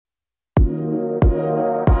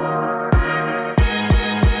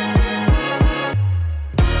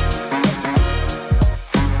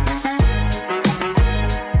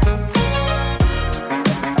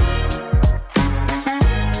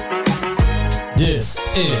This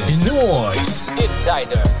is Noise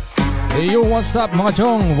Insider. Hey yo, what's up mga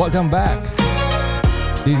chong? Welcome back.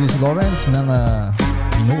 This is Lawrence ng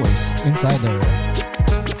Noise Insider.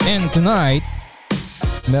 And tonight,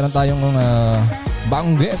 meron tayong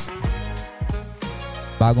bagong guest.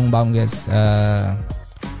 Bagong guest.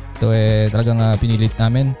 Ito talagang pinilit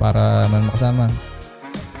namin para makasama.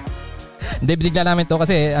 Hindi, binigla namin to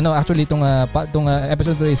kasi actually itong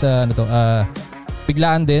episode 3 is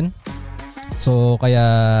biglaan din. So kaya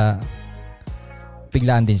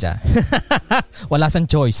biglaan din siya. Wala sang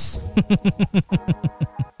choice.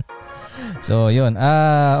 So yun.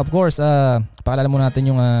 Of course, pakilala muna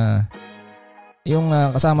natin yung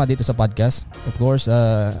kasama dito sa podcast. Of course,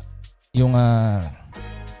 yung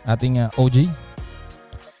ating OG,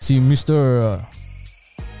 si Mr.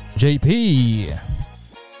 JP.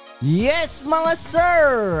 Yes mga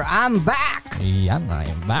sir, I'm back. Yan,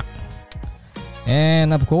 I'm back. And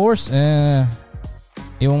of course,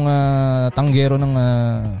 yung tanggero ng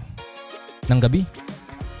gabi,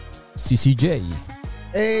 si CJ.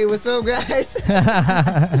 Hey, what's up guys?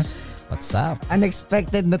 What's up?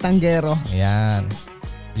 Unexpected na tanggero. Yan.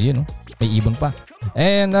 Yun, may ibon pa.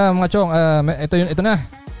 And mga chong, ito na.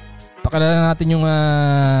 Pakilala natin yung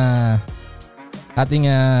ating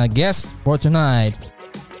guest for tonight.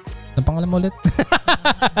 Anong pangalan mo ulit?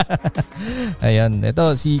 Ayan,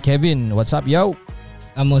 ito si Kevin. What's up, yo?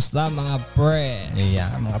 Kamusta mga pre?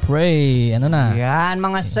 Ayan, mga pre. Ano na? Yan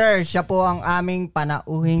mga sir, siya po ang aming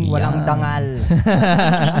panauhing walang dangal.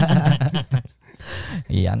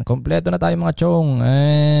 Ayan, kompleto na tayo mga chong.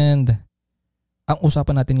 And ang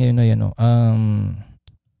usapan natin ngayon ay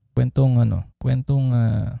kwentong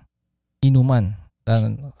inuman.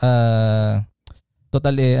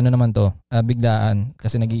 Totally naman to, biglaan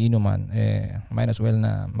kasi nagiinuman, might as well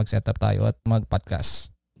na mag-set up tayo at mag-podcast.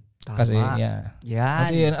 Tama. Kasi Yan.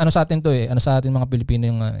 kasi sa atin to sa atin mga Pilipino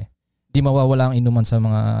yung di mawawala ang inuman sa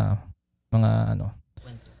mga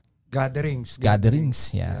Gatherings.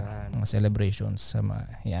 yan. Mga celebrations sa mga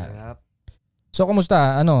yan. Yep. So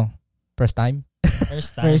kumusta? First time?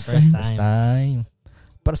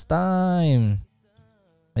 First time.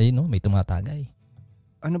 Ayun may tumatagay.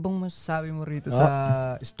 Ano bang masasabi mo rito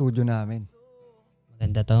sa studio namin?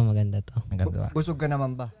 Maganda to. Maganda ba? Busog ka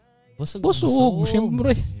naman ba? Busog,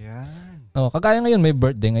 siyempre. Yan. Kagaya ngayon may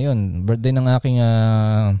birthday ngayon. Birthday ng aking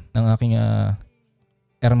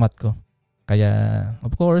ermat ko. Kaya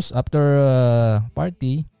of course after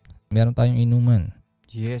party, meron tayong inuman.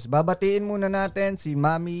 Yes, babatiin muna natin si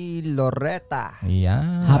Mami Loretta.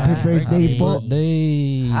 Yan. Happy birthday po.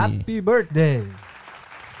 Happy birthday.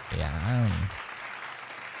 Yan.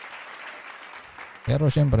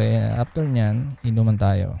 Pero siyempre, after nyan, inuman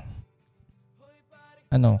tayo.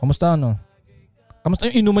 Kamusta Kamusta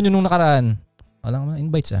yung inuman nyo nung nakaraan? Walang mga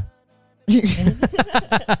invites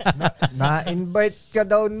Na-invite ka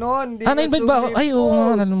daw noon. Na-invite ba ako? Ay,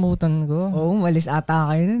 oo, nalumutan ko. Oo, malis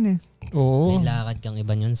ata kayo nun Oo. May lakad kang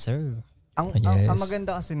iba yun, sir. Ang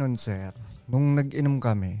maganda kasi nun, sir, nung nag-inom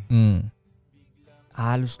kami,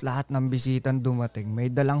 halos lahat ng bisitan dumating may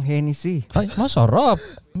dalang Hennessy. Ay, masarap.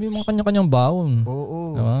 May mga kanya-kanyang baon.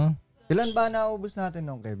 Oo. Diba? Ilan ba naubos natin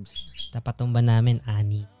nung Kebs? Dapat tumba namin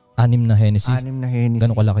 6. 6 na Hennessy. 6 na Hennessy.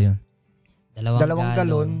 Gano'ng kalaki yun? 2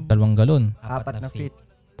 galon. 2 galon. 4 na feet.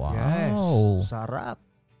 Wow. Yes. Sarap.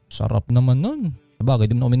 Sarap naman nun. Sabagay,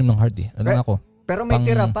 di mo na uminom ng hard ako. Pero may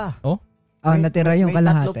tira pa. Oh? Natira yung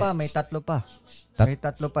kalahati. May tatlo pa. May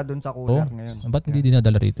tatlo pa dun sa cooler ngayon. Ba't hindi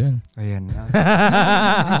dinadala rito yun? Ayan na.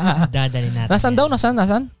 Dadali natin. Nasaan daw?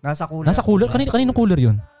 Nasaan? Nasa cooler. Nasa cooler? Kaninong cooler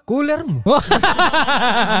yun? Cooler mo.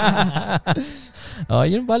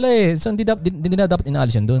 Yun pala So hindi na dapat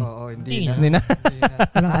inaalis yun dun. Oo, hindi na. Hindi na.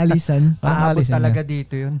 Walang alisan. Aabot talaga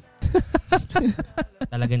dito yun.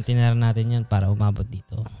 Talagang tinara natin yun para umabot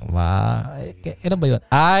dito. Wow. Kailan ba yun?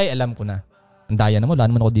 Ay, alam ko na. Ang daya naman. Wala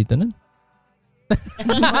naman ako dito nun.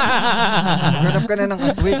 Maghanap ka na ng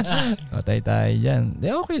ka-switch. Matay tayo dyan.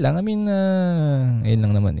 Okay lang. I mean, ngayon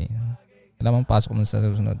lang naman Kailangan pasok mo sa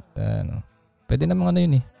susunod. Pwede naman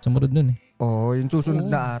yun Sumunod nun Oo, yung susunod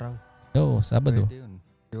na araw. Oo, Sabado. Pwede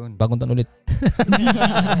yun. Bagong taon ulit.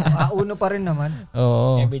 Uno pa rin naman.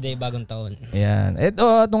 Oo. Everyday bagong taon. Ayan.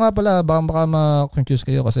 Ito nga pala, baka ma-confuse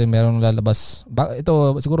kayo kasi merong lalabas.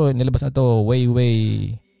 Ito, siguro nilabas na ito way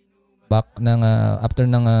back after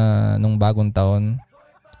nung bagong taon.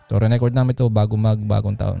 So, re-record namin ito bago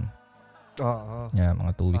bagong taon. Oo. Yeah,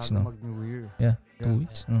 mga 2 weeks bago mag-New Year. Yeah, 2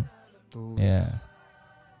 weeks. 2 weeks. Yeah.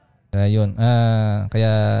 Yun.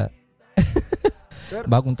 Kaya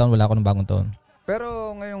bagong taon, wala ako ng bagong taon.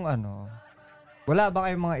 Pero ngayong Wala ba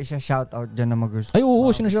kayong mga isa-shoutout dyan na magusto? Ay, oo.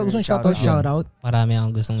 Sino siya gusto ng shoutout dyan? Shoutout. Marami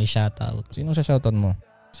akong gustong i-shoutout. Sino sa shoutout mo?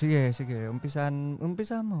 Sige. Umpisa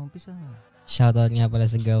mo. Shoutout nga pala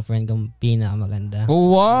sa girlfriend kong pinakamaganda.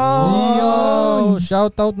 Wow!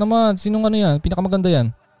 Shoutout naman. Sinong ano yan? Pinakamaganda yan?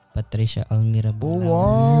 Patricia Almira Bulang.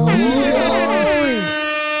 Wow!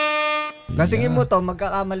 Lasingin mo to,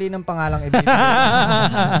 magkakamali ng pangalang ibig.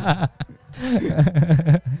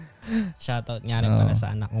 Shoutout nga rin pala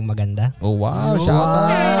sa anak kong maganda. Oh, wow!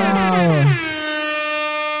 Shoutout!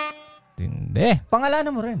 Tindi.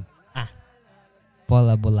 Pangalanan mo rin.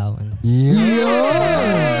 Paula Bulawan.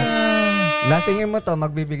 Lasingin mo to,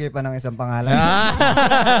 magbibigay pa ng isang pangalan.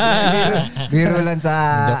 Biro lang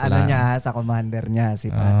sa niya, sa commander niya, si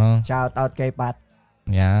Pat. Shoutout kay Pat.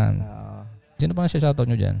 Yan. Sino pa nga siya shoutout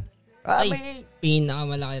nyo dyan? Ay,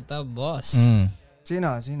 pinakamalaki to, boss. Sino?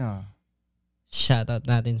 Shoutout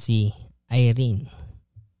natin si Irene.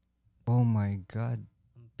 Oh my God.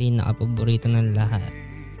 Pinaka-paborito ng lahat.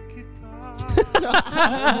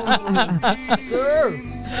 Sir!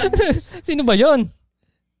 Sino ba yon?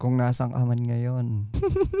 Kung nasang aman ngayon.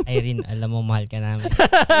 Irene, alam mo, mahal ka namin.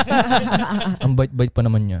 Ang bait-bait pa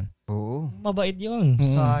naman yan. Oo. Mabait yun.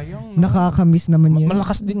 Sayang. No? Nakakamiss naman yan.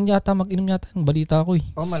 Malakas din yata mag-inom yata ang balita ko eh.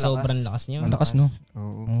 Oh, malakas. Sobrang lakas niyo. Malakas, no?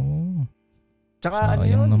 Oo. Tsaka ano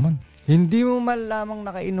sayang yun? naman. Hindi mo malamang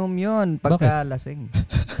nakainom yun pagka lasing.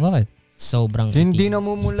 Bakit? Sobrang Hindi itim.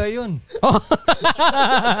 namumula yun.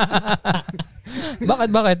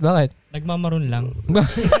 Bakit? Nagmamaroon lang.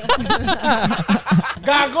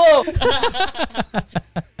 Gago!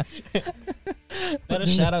 Pero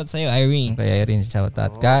shoutout sa'yo, Irene. Kaya rin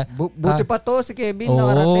shoutout ka. Buti pa to si Kevin Oo,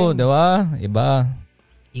 nakarating. diba? Iba.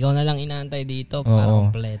 Ikaw na lang inaantay dito para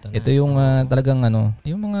kompleto na. Ito yung talagang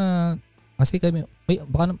yung mga, kasi kami,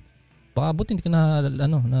 baka buti hindi ka na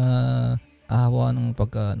ahawa ng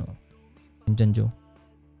pagka, Indian Joe.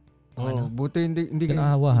 Buti hindi ka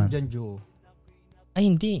naahawahan. Indian Joe. Ay,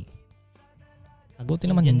 hindi. Buti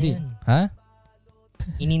naman hindi. Ha?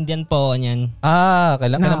 In-Indian po niyan.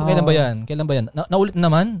 Kailan ba yan? Naulit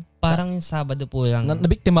naman? Parang yung Sabado po lang.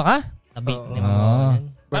 Nabiktima ka? Nabiktima po yan.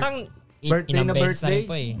 Parang birthday na birthday?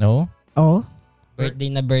 Po eh. No? Oo. Birthday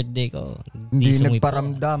na birthday ko. Hindi sumi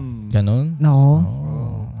nagparamdam. Ganon? No.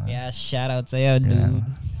 Kaya shoutout sa'yo, dude.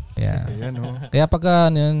 Yeah. Ayan, Kaya pagka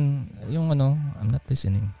yung I'm not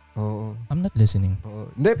listening. Oo. I'm not listening.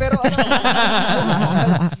 Oo. Hindi, pero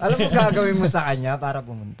alam mo gagawin mo sa kanya para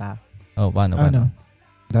pumunta. Paano?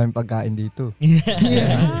 Daming pagkain dito.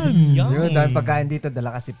 Yun, daming pagkain dito,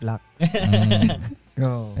 dala ka si Plak.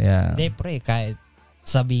 Yeah. Hindi, pre, kahit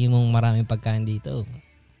sabihin mong maraming pagkain dito,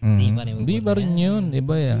 di pa rin yun.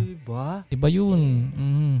 Iba yan. Iba yun.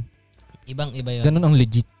 Ibang-iba yun. Ganun ang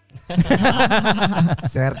legit.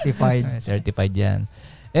 Certified yan.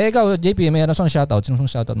 Ikaw, JP, mayroon siyang shoutout. Sinong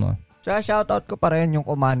shoutout mo? Shoutout ko pa rin yung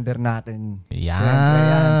commander natin. Yan. Siyempre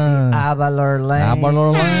yan, si Avalorlane.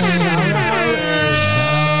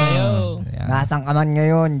 Shoutout sa'yo. Nasaan ka man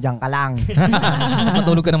ngayon, diyan ka lang.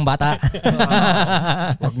 Matulog ka ng bata.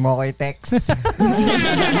 Huwag mo ko i-text.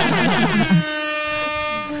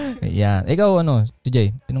 Yan. Ikaw,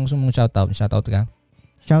 TJ, sinong gusto mong shoutout? Shoutout ka?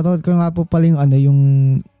 Shoutout ko nga po pala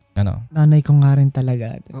yung nanay ko nga rin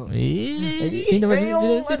talaga. Sino ba?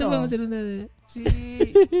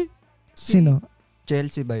 Sino?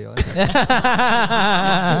 Chelsea ba yun?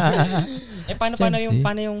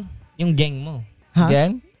 Paano yung gang mo? Ha?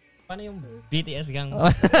 Gang? Paano yung BTS gang mo?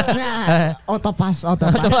 Autopass.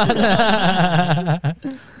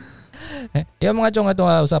 Yung mga chong ito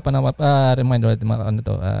usapan na reminder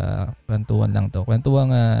kwentuhan lang to.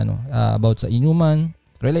 Kwentuhan about sa Inuman,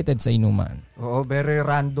 related sa Inuman. Oo, very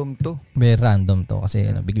random to. Very random to kasi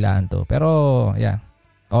biglaan to. Pero yeah,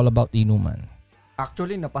 all about Inuman.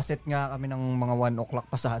 Actually, napaset nga kami ng mga 1 o'clock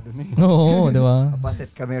pasado na. Oo, di ba?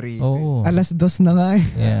 Napaset kami rito. Oo. 2:00 na nga eh.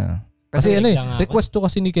 Yeah. Kasi request to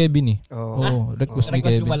kasi ni Kevin eh. Oo. Request ni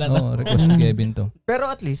Kevin. Request ni Kevin to. Pero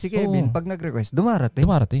at least si Kevin, pag nag-request,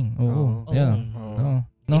 dumarating. Oo. Yeah.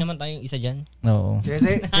 Hindi naman tayong isa dyan. Oo.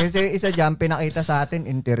 Kasi isa dyan, pinakita sa atin,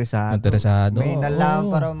 interesado. May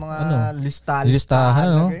nalaman para mga listahan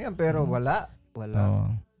na ganyan, pero wala.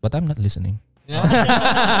 But I'm not listening.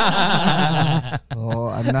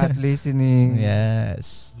 I'm not listening.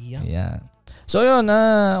 Yes. Yeah. So yun,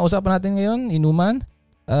 usapan natin ngayon, Inuman.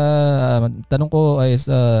 Tanong ko ay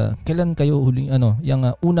kailan kayo huling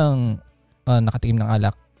yung unang nakatikim ng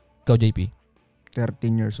alak? Ikaw, JP?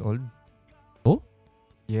 13 years old. Oh?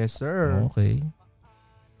 Yes, sir. Okay.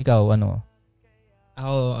 Ikaw,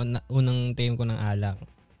 Ako, unang tikim ko ng alak,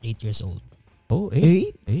 8 years old. Oh,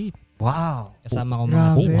 8? Wow. Kasama ko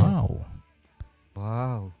mga Grabe. Wow.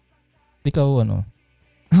 Wow. Ikaw ano?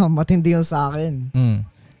 Matindi yung sa akin. 4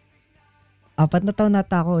 na taon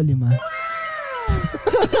nata ako,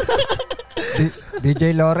 5.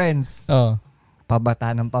 DJ Lawrence. Oh.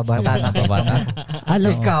 Pabata.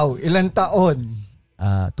 Ikaw, ilang taon?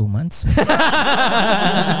 2 months.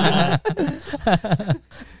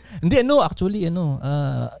 Hindi, actually,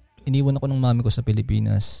 iniwan ako ng mami ko sa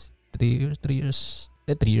Pilipinas. 3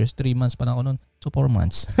 months pa lang ako noon. So, 4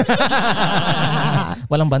 months.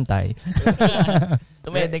 Walang bantay.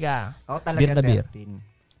 Tumede ka. Ako talaga beer.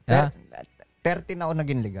 13 ako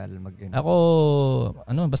naging legal. Ako,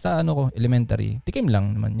 basta ko, elementary. Tikim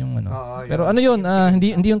lang naman yung Oo, pero yun,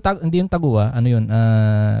 hindi yung taguwa.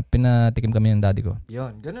 Pinatikim kami ng daddy ko.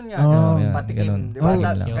 Yun, ganun nga. Patikim. Ganun. Diba?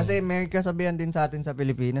 Kasi may kasabihan din sa atin sa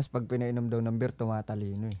Pilipinas, pag pinainom daw ng beer,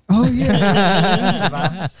 tumatalino eh. Oh,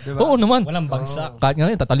 yeah. Diba? Oo naman. Walang bagsak. Kahit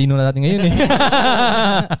nga tatalino na natin ngayon eh.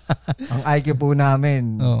 Ang IQ po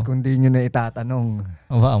namin, kung di nyo na itatanong.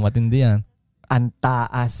 Wow, matindi yan. Ang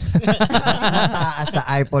taas. Mas mataas sa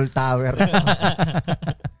Eiffel Tower.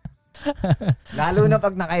 Lalo na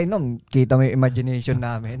pag nakainom, kita mo yung imagination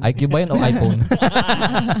namin. IQ ba yun o iPhone?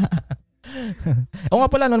 O nga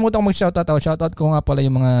pala, nalimutan ko mag-shoutout. Shoutout ko nga pala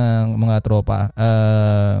yung mga tropa.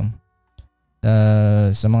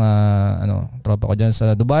 Sa mga tropa ko dyan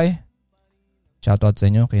sa Dubai. Shoutout sa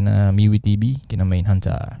inyo, kina Miwi TV, kina Main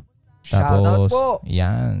Hansa. Shoutout po!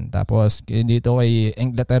 Yan. Tapos dito kay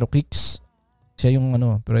Inglaterra Kicks. Siya yung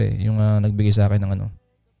yung nagbigay sa akin ng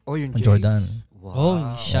yung Jordan.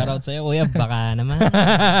 Wow. Shoutout sa'yo, kuya. Baka naman.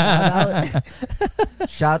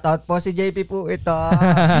 Shoutout po si JP po ito.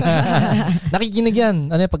 Nakikinig yan.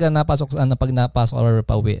 Pag napasok or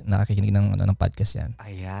pauwi, nakikinig ng podcast yan.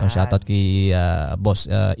 Ayan. So, shoutout kay Boss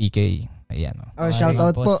EK. Ayan.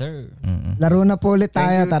 Shoutout po. Sir. Laro na po ulit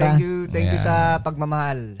tayo, tara. Thank you sa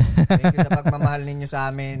pagmamahal. Thank you sa pagmamahal ninyo sa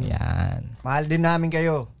amin. Yan. Mahal din namin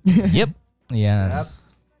kayo. Yep. Yan.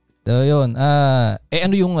 So, yun.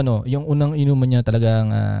 Yung unang inuman niya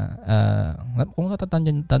talagang, kung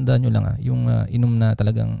natatandaan nyo lang, yung inom na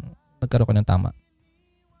talagang nagkaroon ka ng tama.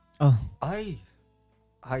 Oh. Ay,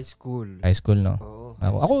 high school. High school, no? Oo,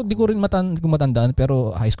 Ako, di ko rin matandaan,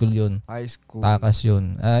 pero high school yun. High school. Takas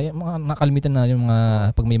yun. Yung mga nakalimitan na yung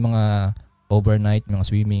mga, pag may mga overnight, mga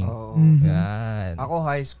swimming. Oo. Yan. Ako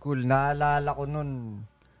high school, naalala ko nun,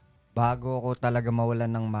 bago ako talaga mawalan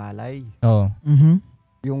ng malay. Oo.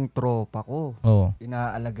 Yung tropa ko,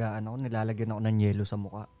 inaalagaan ako, nilalagyan ako ng yelo sa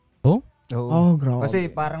mukha. Oh? Oo. Grabe. Kasi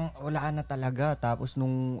parang wala na talaga. Tapos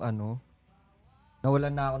nung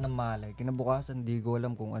nawalan na ako ng malay. Kinabukasan, di ko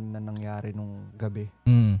alam kung ano na nangyari nung gabi.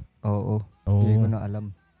 Oo. Hindi ko na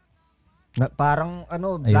alam. Parang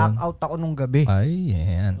blackout ako nung gabi. Ay,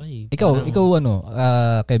 yan. Ikaw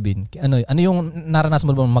Kevin, ano yung naranasan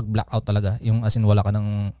mo ba mag-blackout talaga? Yung as in wala ka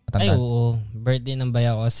ng Ay, katandaan? oo. Birthday ng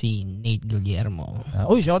baya ko si Nate Guillermo.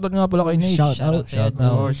 Shoutout nga pala kay Nate.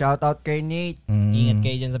 Shoutout kay Nate. Ingat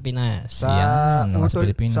kayo dyan sa Pinas.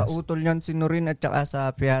 Sa utol niyan si Norin at saka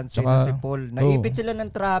sa fiancé na si Paul. Naipit sila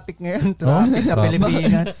ng traffic ngayon. Traffic sa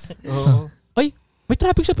Pilipinas. Oo. Ay, may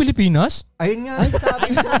traffic sa Pilipinas? Ayun nga,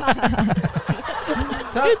 sabi ko.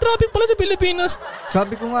 May traffic pala sa Pilipinas.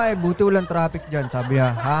 Sabi ko nga buti walang traffic dyan. Sabi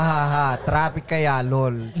niya, traffic kaya,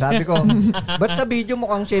 lol. Sabi ko, ba't sa video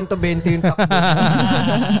mukhang 120 yung takbo?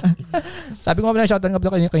 Sabi ko nga pala, shoutout nga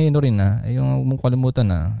pala kay Norin yung mong kalimutan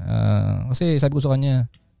kasi sabi ko sa kanya,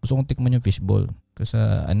 gusto kong tikman yung fishball. Kasi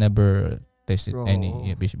I never tasted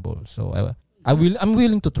any fishball. So, I'm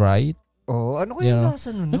willing to try it. Ano kaya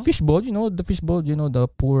lasa nun? The fishball, the fishball, the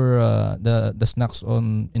poor, the snacks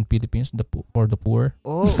in Philippines, for the poor.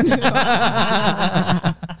 Oh.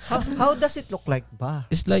 How does it look like ba?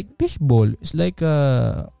 It's like fishball. It's like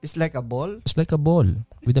a ball? It's like a ball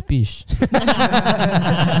with a fish.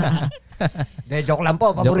 Joke lang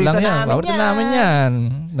po. Paborito namin yan.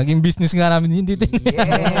 Naging business nga namin dito.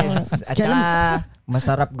 Yes. At saka,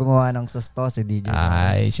 masarap gumawa ng susto si DJ.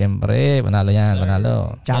 Ay, syempre. Panalo yan. Sir.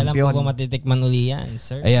 Panalo. Champion. Kailan po ba matitikman uli yan,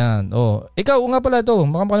 sir? Ayan. Ikaw nga pala ito.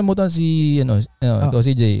 Baka makalimutan si, ikaw,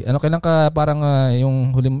 CJ. Kailan ka parang,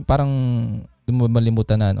 yung huling, parang, di mo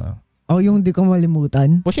malimutan na, yung di ko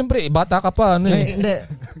malimutan? Syempre, bata ka pa, Hindi.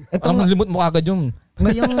 Ang limot mo agad yung...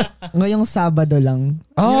 Ngayong Sabado lang.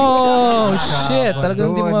 Oh, shit.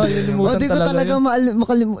 Talagang hindi mo malilimutan talaga. Di ko talaga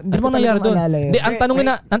makalimutan. Ano bang nangyari doon? Hindi, ang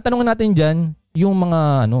tanongin natin dyan, yung mga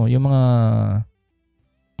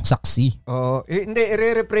saksi. Hindi,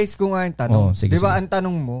 i-rephrase ko nga yung tanong. Sige, diba sige. ang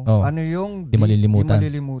tanong mo, ano yung di malilimutan?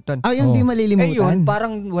 Yung di malilimutan? Yun,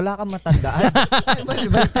 parang wala kang matandaan.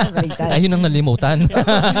 Ayun ang nalimutan.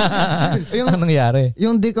 Ang nangyari.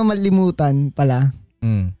 Yung di ko malimutan pala,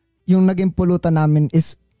 yung naging pulutan namin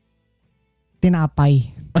is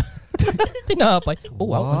tinapay. Tinapay. Oh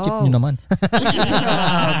wow, ang cheap nyo naman.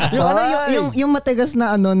 yung matigas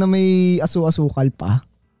na na may asu-asukal pa.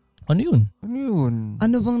 Ano yun?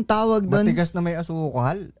 Ano bang tawag doon? Matigas na may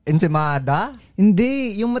asukal? Ensimada?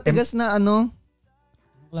 Hindi, yung matigas na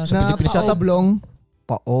Sa Pilipinas yata.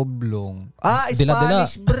 Paoblong. Dila-dila.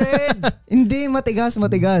 Spanish bread. Hindi, matigas.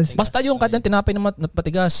 Basta yung kahit ng tinapay na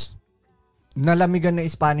patigas. Nalamigan na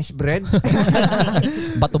Spanish bread.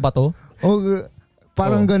 Bato-bato.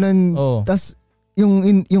 Parang ganun. Tas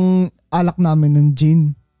yung alak namin ng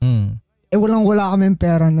gin. Wala kaming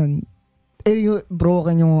pera nun. Yung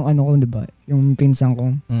broken yung ko, di ba? Yung pinsan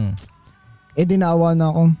ko. Dinawa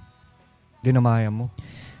na ako. Dinamayan mo?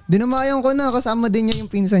 Dinamayan ko na. Kasama din niya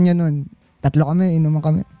yung pinsan niya nun. 3 kami, inuman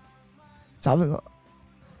kami. Sabi ko,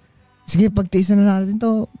 sige, pagtiisan na natin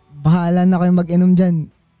to. Bahala na kayo mag-inom dyan.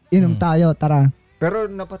 Inom tayo, tara. Pero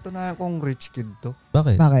napatunayan kong rich kid to.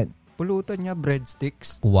 Bakit? Pulutan niya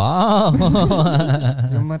breadsticks. Wow!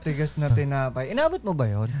 Yung matigas na tinapay. Inabot mo ba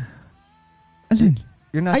yun? Alin?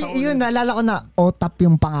 Yun, naalala ko na. OTAP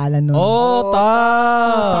yung pangalan nun.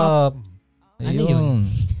 OTAP! Ano yun?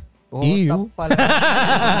 OTAP pala.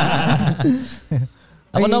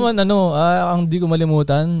 Ako naman, ang di ko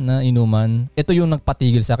malimutan na inuman, ito yung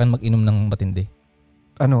nagpatigil sa akin mag-inom ng matindi.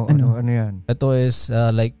 Ano yan? Ito is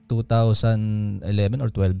like 2011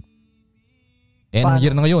 or 12. Anong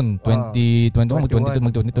year na ngayon? 2021,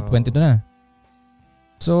 2022 na.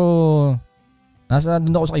 So,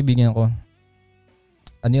 doon ako sa kaibigan ko.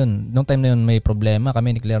 Ano yun? Noong time na yun, may problema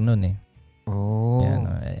kami ni Claire noon eh. Yan.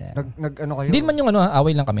 Nag-ano kayo? Hindi man yung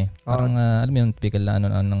away lang kami. Parang, alam mo yung typical na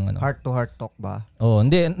heart to heart talk ba?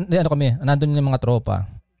 Hindi kami. Nandun yung mga tropa.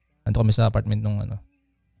 Nandun kami sa apartment nung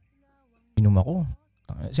inom ako.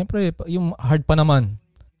 Siyempre, yung hard pa naman.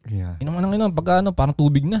 Yeah. Inom, pagka parang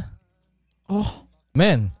tubig na.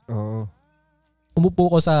 Man.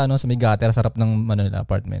 Umupo ko sa may gutter sa harap ng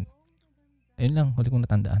apartment. Ayun lang, huli kong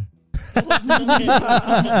natandaan.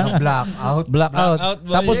 Blackout.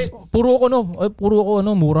 Tapos puro ko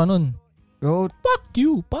mura nun. Fuck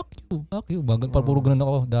you. Puro ganun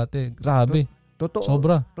ako dati. Grabe. Totoo.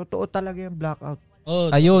 Sobra. Totoo talaga yung blackout.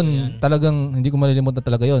 Ayun, talagang hindi ko malilimutan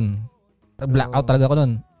talaga yun. Blackout talaga ako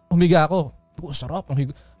nun. Humiga ako. Sarap.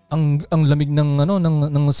 Ang lamig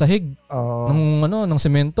ng sahig. Ng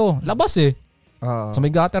semento. Labas eh. Sa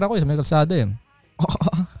may gutter ako sa may kalsada eh.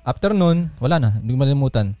 After nun, wala na. Hindi ko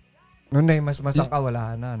malilimutan. Noon na mas masang ka,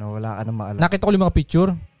 wala na. Wala ka na maalala. Nakita ko yung mga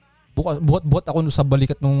picture. Buhat ako sa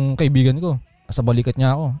balikat ng kaibigan ko. Sa balikat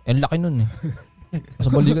niya ako. Laki nun eh.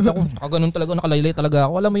 Sa balikat ako. Nakaganon talaga. Nakalaylay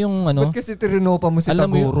talaga ako. Alam mo yung Ba't kasi tirinopa mo si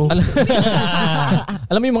Taguro?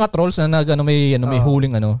 Alam mo yung mga trolls na may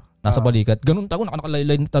huling nasa balikat. Ganun talaga.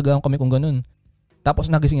 Nakalaylay talaga kami kung ganun.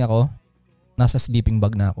 Tapos nagising ako. Nasa sleeping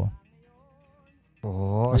bag na ako.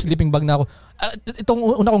 Sleeping bag na ako.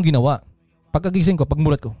 Itong una kong ginawa. Pagkagising ko,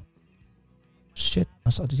 pagmulat ko. Shit,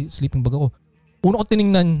 nasa sleeping bag ako. Una ko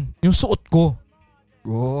tiningnan yung suot ko.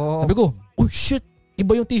 Sabi ko, oh shit,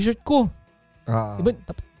 iba yung t-shirt ko.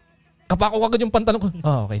 Kapako agad yung pantalon ko.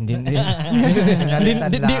 Okay, hindi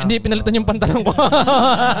pinalitan yung pantalon ko.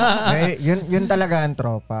 yun talaga ang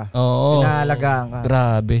tropa. Inaalagaan ka.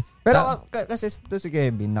 Grabe. Pero kasi ito si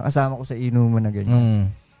Kevin, nakasama ko sa inuman na ganyan.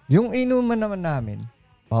 Yung inuman naman namin,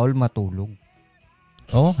 bawal matulog.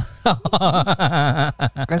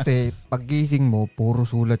 Kasi paggising mo, puro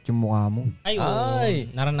sulat yung mukha mo. Ay.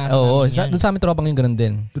 Naranasan namin yan. Doon sa amin tropang yung ganun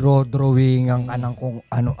din. Drawing ang kanang kung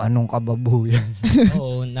ano-anong kababuyan.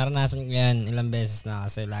 Oo, naranasan ko yan ilang beses na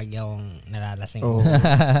kasi lagi akong nalalasing.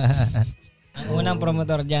 Ang unang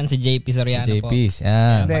promotor dyan, si JP Soriano po.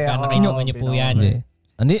 Yan. Pagka nakinuman niyo po yan.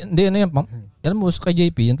 Hindi ano yan. Alam mo, kay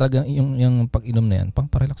JP, yung talagang yung pag-inom na yan,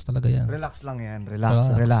 pang-relax talaga yan. Relax lang yan.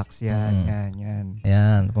 Relax. Yan.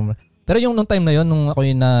 Ayan. Pero yung nung time na yon, nung ako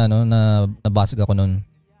yung nabasag ako nun,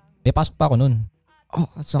 pasok pa ako nun.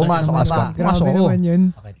 Pumasok ka pa. Grabe naman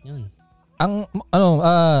yun. Bakit yun? Ang,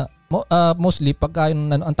 mostly, pagka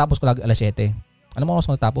ang tapos ko lagi alas 7. Ano mo oras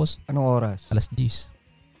ko natapos? Anong oras? Alas 10.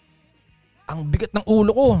 Ang bigat ng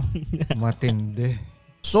ulo ko. Matindi.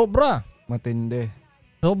 Sobra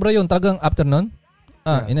yun. Talagang after nun,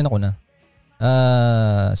 inan ako na.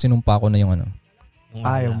 Sinumpa ko na yung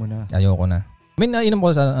Ayaw mo na. Ayoko na. I mean, inom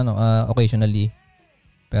ko sa occasionally.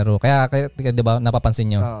 Pero kaya 'di ba napapansin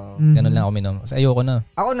niyo? Ganun lang ako minom. Kasi ayoko na.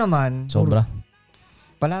 Ako naman, Sobra.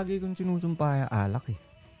 Palagi kong sinusumpa yung alak eh.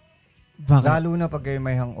 Bakit? Lalo na pag kayo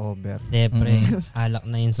may hangover. Depre, alak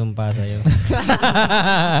na yung sumpa sa'yo.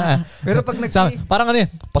 Pero pag parang ano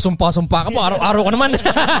pasumpa-sumpa ka mo, araw-araw ka naman.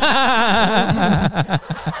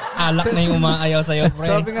 Alak na yung umaayaw sa'yo, pre.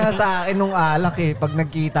 Sabi nga sa akin nung alak pag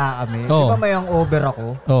nagkita kami, di ba may hangover ako?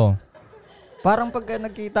 Oo. Parang pag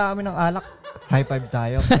nagkita kami ng alak, high five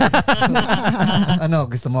tayo. Ano,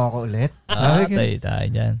 gusto mo ako ulit? Tayo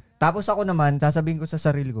dyan. Tapos ako naman, sasabihin ko sa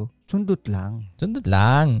sarili ko, sundot lang. Sundot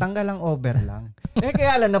lang. Tanggal lang over lang.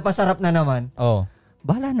 Kaya lang, napasarap na naman. Oo.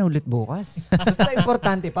 Bahala na ulit bukas. Basta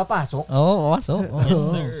importante, papasok. Oo, papasok. Yes,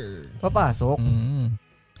 sir. Papasok.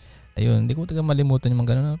 Ayun, hindi ko talaga malimutan yung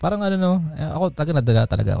mga gano'n. Parang ako nadala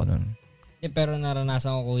talaga ako nun. Pero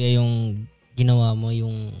naranasan ko, kuya, yung ginawa mo,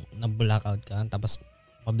 yung na-blackout ka, tapos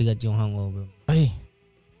mabigat yung hangover. Ay.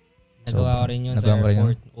 Nagawa ko rin yun sa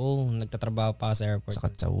airport. Oo, nagtatrabaho pa sa airport.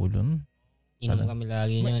 Sakit sa ulo. Inom kami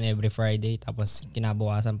lagi yun every Friday, tapos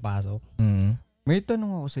kinabukasan pasok. May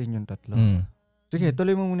tanong ako sa inyong tatlo. Sige,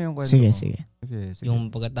 tuloy mo muna yung kwento sige, mo. Sige. Yung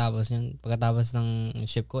pagkatapos ng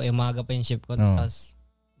shift ko, umaga pa yung shift ko, tapos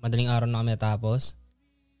madaling araw na kami natapos.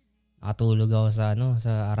 Nakatulog ako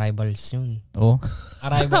sa arrivals yun. Oh.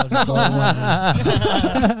 Arrivals door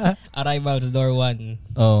 1. Arrivals door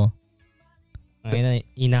 1. Oh. Ngayon,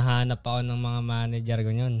 hinahanap ako ng mga manager ko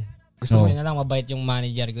yun. Gusto mo na lang, mabait yung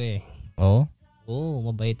manager ko eh. Oo? Oo,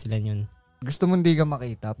 mabait sila yun. Gusto mo hindi ka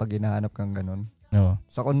makita pag hinahanap kang ganun? Oo.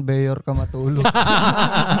 Sa conveyor ka matulog.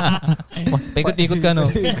 Paikot-ikot ka, no?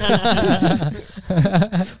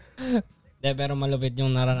 Pero malupit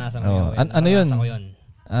yung naranasan ko. Ano yun?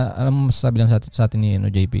 Alam mo masasabi lang sa atin ni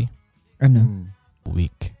JP? Ano?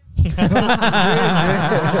 Weak.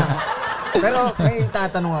 Pero may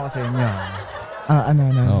tatanong ako sa inyo. Ano?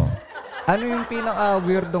 Ano yung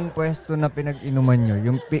pinaka-weirdong pwesto na pinag-inuman nyo?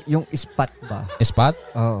 Yung spot ba? Spot?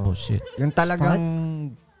 Oo. Oh shit. Yung talagang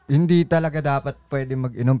hindi talaga dapat pwede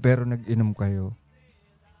mag-inom pero nag-inom kayo.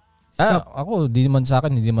 Ako, di naman sa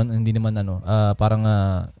akin, hindi naman parang,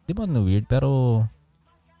 di ba weird, pero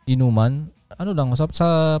inuman, lang,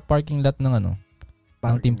 sa parking lot ng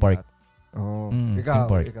ng theme park. Oh,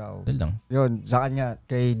 ikaw. Dahil lang. Yun, sa kanya,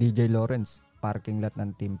 kay DJ Lawrence, parking lot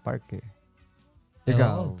ng theme park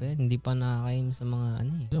Ikaw. Hindi pa nakakaim sa mga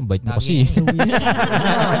Yung bite mo kasi.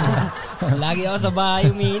 Lagi ako sa bahay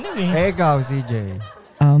umiinom Ikaw, CJ.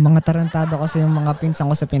 Mga tarantado kasi yung mga pinsan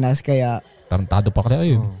ko sa Pinas, kaya tarantado pa kaya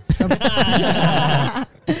yun.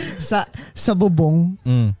 Sa bubong.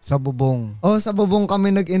 Sa bubong. Sa bubong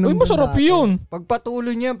kami nag-inom. Uy, masarap yun.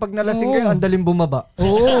 Pagpatuloy niya, pag nalasing kayo, ang daling bumaba.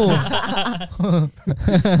 Oo.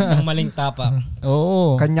 Isang maling tapa.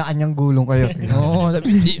 Oo. Kanya-kanyang gulong kayo. Oo.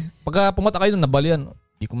 Pagka pumata kayo nung nabalian,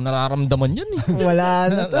 hindi ko nararamdaman yan eh. Wala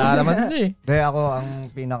na to. Nararamdaman eh. Dahil ako, ang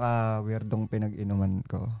pinaka-weirdong pinag-inuman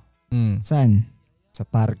ko. Saan? Sa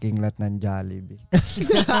parking lot ng Jollibee.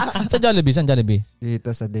 Sa Jollibee? Saan Jollibee?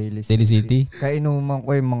 Dito sa Daily City. Daily City? Kainuman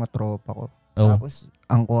ko yung mga tropa ko. Oh. Tapos,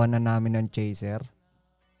 ang kuha na namin ng chaser,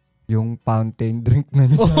 yung fountain drink na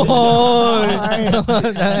niya.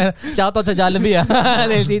 Shoutout sa Jollibee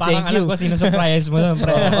Daily City, thank you. Parang alam ko sino surprise mo doon,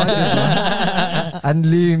 pre.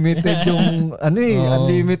 Unlimited yung,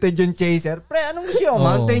 unlimited yung chaser. Pre, anong gusto yun?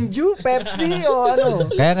 Mountain Dew? Pepsi? O ano?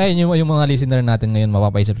 Kaya ngayon yung mga listener natin ngayon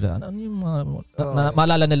mapapaisip sa ano yung mga,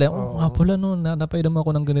 maalala nila, pala napainom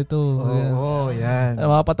ako ng ganito. Yan.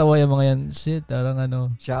 Mapatawa yung mga yan. Shit,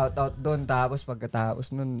 parang Shoutout doon. Tapos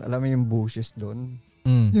pagkatapos nun, alam mo yung bushes doon?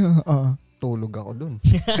 Tulog ako doon.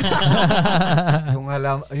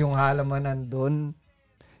 yung halamanan doon,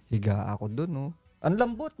 higa ako doon. Ang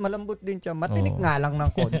malambot din siya. Matinik nga lang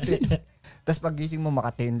ng konti. Tapos pagising mo,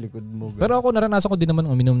 makatain likod mo. Pero ako naranasan ko din naman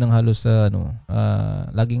uminom ng halos sa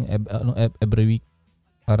laging every week.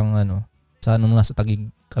 Parang sa nasa Tagig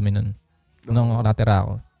kami nun. Nung natira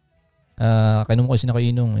ako. Kainom ko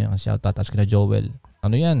sinakainong. Shoutout tapos kina Joel.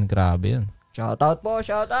 Yan? Grabe yan. Shoutout po,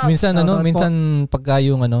 shoutout. Minsan minsan pagka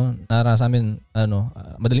yung narasa amin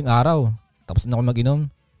madaling araw. Tapos na ako mag-inom.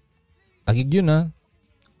 Tagig yun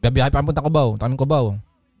Biyahe pa papunta Cubao, Cubao.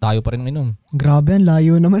 Tayo pa rin inom. Grabe,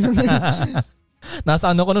 layo naman.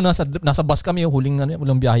 Nasa nasa bus kami, huling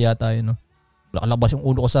biyahe yata yun. Nakalabas yung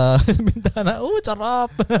ulo ko sa bintana. Sarap.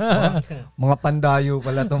 Mga pandayo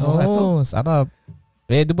pala itong mga to. Sarap.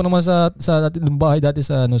 Pwede po naman sa bahay dati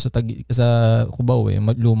sa Cubao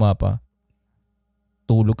luma pa.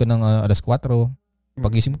 Tulog ka ng alas 4.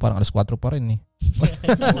 Pagising mo parang alas 4 pa rin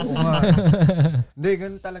Oo nga. Hindi,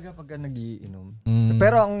 ganun talaga pag nagiinom.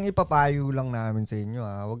 Pero ang ipapayo lang namin sa inyo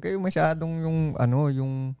huwag kayo masyadong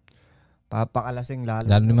yung Papakalasing lalo.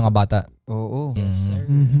 Lalo ng mga bata. Oo. Yes, sir.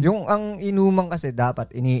 Yung ang inuman kasi dapat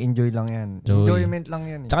ini-enjoy lang yan. Enjoyment lang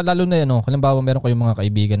yan. Tsaka lalo na yan, halimbawa meron kayong mga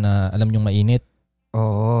kaibigan na alam nyong mainit.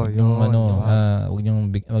 Oo, wag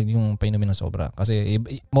yung painumin ng sobra. Kasi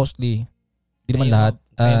mostly, hindi naman lahat.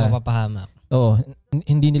 Kaya mapapahamak. Oo,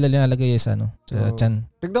 hindi nila nilalagay sa tiyan.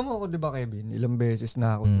 Tignan mo ako, di ba, Kevin? Ilang beses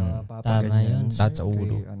na ako napapaganyan. Tama yun. Lahat sa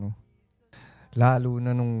ulo. Lalo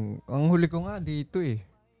na ang huli ko nga dito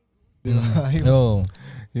Di ba?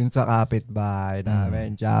 Yung sa kapitbahay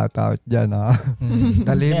namin. Shout out dyan, ha?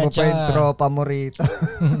 Dalhin mo pa yung tropa mo rito.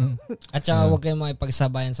 At saka huwag kayong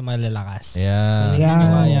makipagsabayan sa malalakas.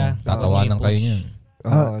 Yeah. Tatawanan kayo yun.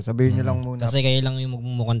 Sabihin nyo lang muna. Kasi kayo lang yung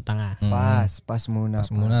magmumukhang tanga. Pass muna.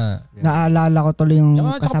 Naalala ko tuloy yung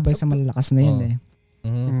kasabay sa malalakas na yun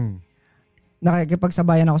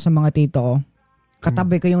Nakikipagsabayan ako sa mga tito ko.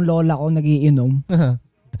 Katabi ko yung lola ko nagiinom.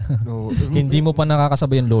 Hindi mo pa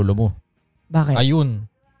nakakasabay yung lolo mo. Bakit? Ayun.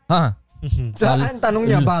 Ha? Saan? Tanong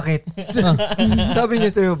niya, bakit? Sabi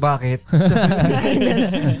niya sa'yo, bakit?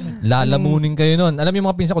 Lalamunin kayo nun. Alam mo yung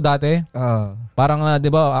mga pinsa ko dati? Parang,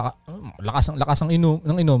 di ba, lakas ng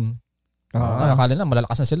inom. Akala na,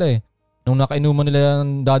 malalakas na sila Nung nakainuman nila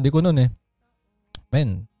yung daddy ko nun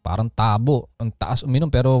Men, parang tabo. Ang taas uminom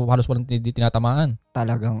pero halos walang tinatamaan.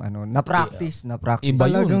 Talagang na-practice. Iba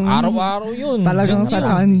yun. Araw-araw yun. Talagang sa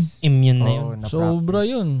chan. Immune na yun. Sobra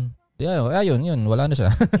yun. Ayun. Wala na siya.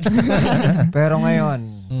 Pero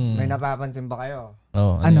ngayon, may napapansin ba kayo?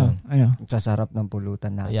 Ano? Sa sarap ng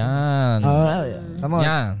pulutan natin. Yan. Tama.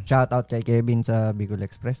 Shout out kay Kevin sa Bicol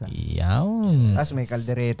Express. Yan. Tapos may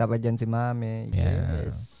kaldereta pa dyan si Mame. Yeah.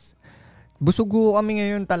 Yes. Busugo kami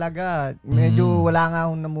ngayon talaga. Medyo wala nga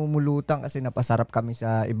akong namumulutan kasi napasarap kami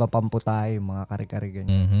sa iba pang putay, mga kare-kare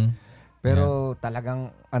ganyan. Pero talagang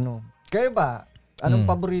kayo ba? Anong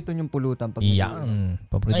paborito niyong pulutan?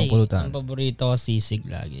 Paboritong pulutan. Ang paborito ko sisig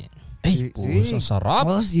lagi. Puso, sarap.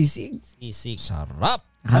 Sisig. Sarap.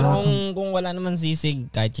 Kung wala naman sisig,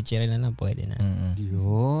 kahit chichiri na lang, pwede na.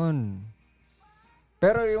 Yun.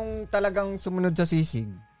 Pero yung talagang sumunod sa sisig?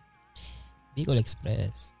 Bicol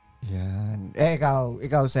Express. Yan. Ikaw,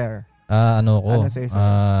 sir. Ano ko?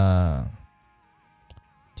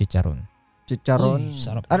 Chicharon. Chicharon.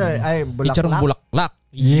 Sarap. Bulaklak. Chicharon bulaklak.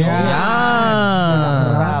 Yan.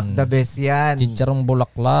 Sarap. The best yan. Chicharon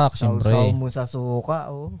bulaklak, siyempre. Sausaw mo sa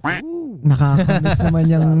suka, Nakakamiss naman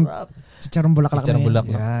yung chicharong bulaklak. Chicharon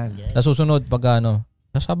bulaklak. Yan. Nasusunod pag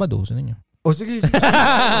sa Sabado, sunod nyo. Sige.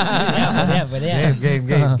 Pwede yan.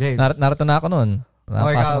 Game. Narito na ako nun.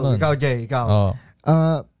 Ikaw, Jay. Ikaw.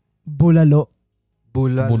 Bulalo.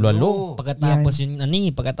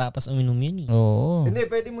 Pagkatapos uminom yun Oo. Hindi,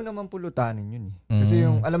 pwede mo naman pulutanin yun Kasi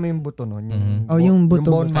yung, alam mo yung buto nun, yung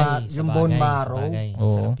buto. Yung bone marrow.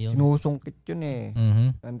 Sinusungkit yun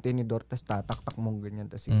ang tinidor, tas tataktak mong ganyan,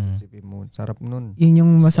 tas sisipin mo. Sarap nun. Yun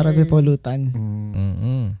yung masarap yung pulutan.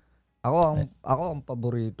 Ako, ang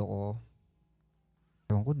paborito ko,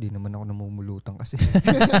 ewan ko, di naman ako namumulutan kasi.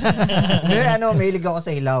 Mahilig ako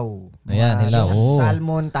sa hilaw. Ayan, hilaw.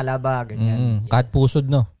 Salmon, talaba, ganyan. Kahit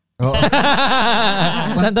pusod, no? Oo.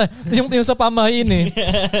 yung sa pamahin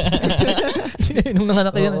Nung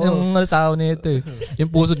nanganak yan, yung asawa nito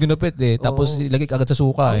Yung pusod ginupit Tapos ilagay agad sa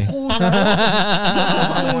suka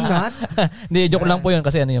Kunat? Hindi, joke lang po yun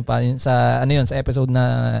kasi sa episode na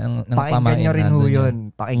ng pamahin. Pakinggan nyo rin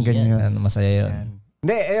yun. Pakinggan nyo. Masaya yun.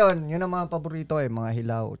 Hindi, yun ang mga paborito mga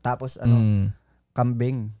hilaw. Tapos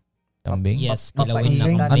kambing. Kambing? Yes, kilawin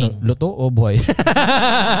na kambing. Luto o buhay?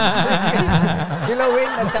 Kilawin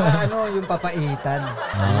at saka yung papaitan.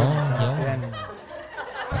 Sarap yan.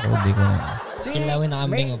 Ako, di ko na. Kilawin na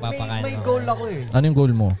kambing o papakain. May goal ako Ano yung goal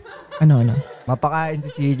mo? Ano? Mapakain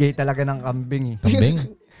si CJ talaga ng kambing Kambing?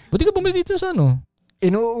 Buti ka bumili dito sa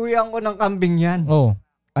Inuuwian ko ng kambing yan.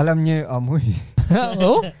 Alam niyo yung amoy.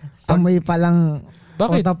 Amoy palang.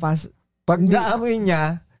 Bakit? Pag naamoy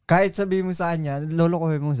niya, kahit sabi mo sa kanya,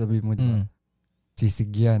 lolokohin mo, sabi mo, diba? Sisig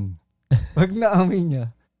yan. Pag naamoy niya,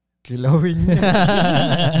 kilawin niya.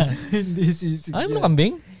 Hindi sisig Ayaw mo ng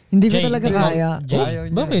kambing? Hindi ko talaga kaya.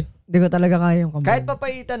 Bakit? Hindi ko talaga kaya yung kambing. Kahit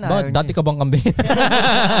papaitan na. Dati ka bang kambing?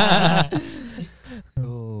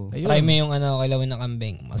 Try mo yung kilawin na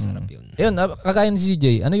kambing. Masarap yun. Ayun, kagaya ni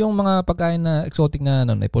CJ, ano yung mga pagkain na exotic na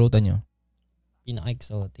pulutan nyo?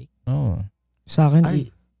 Pinaka-exotic? Sa akin,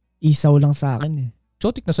 isaw lang sa akin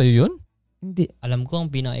Exotic na sa'yo yun? Hindi. Alam ko ang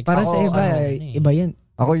pinaka-exotic. Para sa iba, iba yan.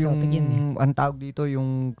 Ako ang tawag dito,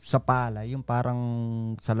 yung sa pala, yung parang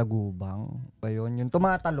sa lagubang. Yung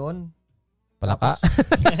tumatalon. Palaka?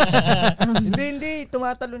 Hindi.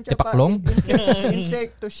 Tumatalon siya. Tipaklong?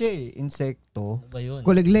 Insekto siya Insekto. Ba yun?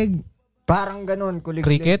 Kuliglig. Parang ganun.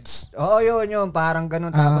 Crickets? Oo, yun. Parang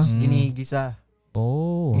ganun. Tapos ginigisa.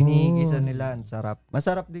 Oh. Ginigisa nila. Ang sarap.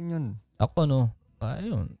 Masarap din yun. Ako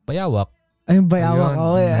ayun. Bayawak. Ayun, bayawak.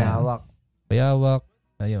 Bayawak. Bayawak.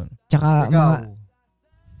 Ayun. Tsaka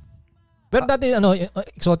Pero dati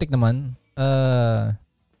exotic naman.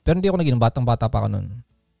 Pero hindi ako naginom. Batang-bata pa ako nun.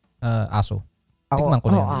 Aso. Tikman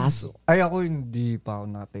ko na yun. Aso. Ay, ako hindi pa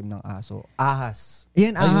ako nakatim ng aso. Ahas.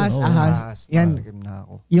 Yan, ahas. Yan. Nakatim na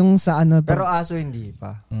ako. Yung sa ano. Pero aso hindi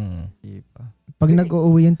pa. Hindi pa. Pag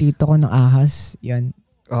nag-uuwi yung tito ko ng ahas, yan.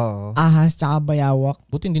 Oo. Ahas tsaka bayawak.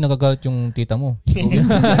 Buti hindi nagagalit yung tita mo.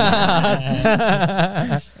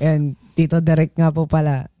 Yan, Tito Derek nga po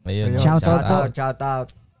pala. Ayun. Shout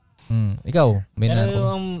out. Ikaw, may na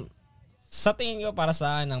sa tingin ko para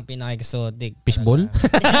sa akin ang pinaka-exotic. Fishball?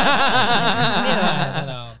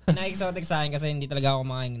 Pinaka-exotic sa akin kasi hindi talaga ako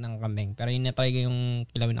kumakain ng kambing. Pero yun na-try ko yung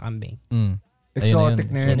kilawin na kambing. Exotic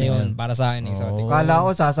na yun. Para sa akin, exotic. Kala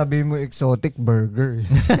ko sasabihin mo exotic burger.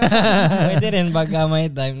 Pwede rin pag may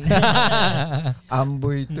time.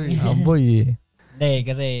 Amboy to Amboy Hindi,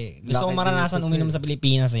 kasi gusto ko maranasan uminom sa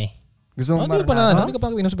Pilipinas eh. Gusto mo hindi ka pa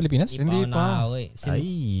uminom sa Pilipinas? Hindi pa.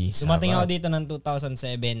 Dumating ako dito ng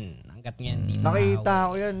 2007. Hanggat ngayon. Nakita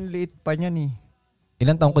ko yan. Late pa niyan eh.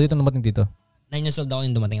 Ilan taong ka dito dumating dito? 9 years old ako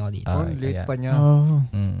yung dumating ako dito. Late pa niya.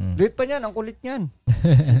 Late pa niyan. Ang kulit niyan.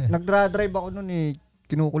 Nagdra-drive ako nun eh.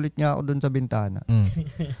 Kinukulit niya ako dun sa bintana.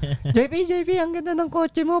 JP, ang ganda ng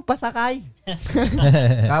kotse mo. Pasakay.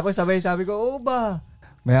 Tapos sabi ko, ba?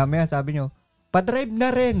 Maya sabi niyo, pa-drive na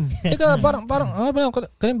rin. Teka, parang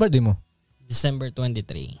kailan birthday mo? December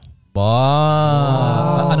 23.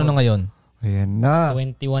 Ano na ngayon? Ayan na.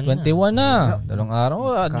 21 na. Dalawang araw.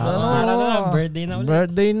 Birthday na ulit.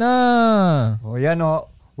 Birthday na. O yan o.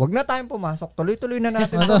 Huwag na tayong pumasok. Tuloy-tuloy na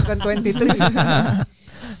natin hanggang 23.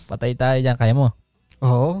 Patay tayo dyan. Kaya mo?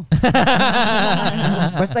 Oo.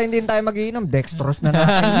 Basta hindi tayo mag-iinom. Dextrose na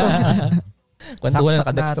natin. Kwentuhan na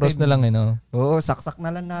ka-dextrose na lang no? Oo, saksak na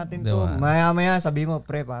lang natin to. Maya-maya sabi mo,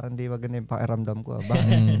 pre, parang di maganda yung pakiramdam ko.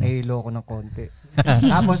 Nahilo ko ng konti.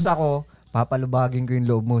 Tapos ako, papalubagin ko yung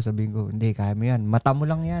loob mo. Sabihin ko, hindi, kaya mo yan. Mata mo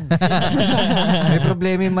lang yan. May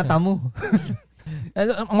problema yung mata mo.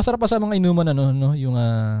 Ang masarap pa sa mga inuman, yung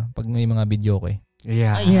pag may mga video ko eh.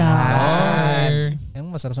 Yan.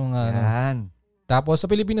 Yung masarap sa mga Yan. Tapos sa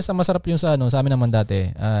Pilipinas ang masarap yung sa amin naman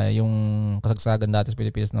dati, yung kasagsagan dati sa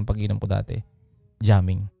Pilipinas ng pag-inom ko dati,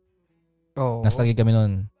 jamming. Nastagi kami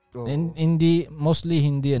noon. Hindi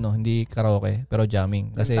karaoke, pero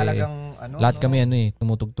jamming kasi talagang, lahat kami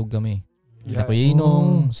tumutugtog kami. Sina Kuya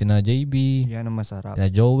Inong, sina JB, yan ang masarap.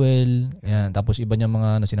 Sina Joel, yan. Tapos iba niya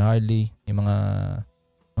mga sina Harley, yung mga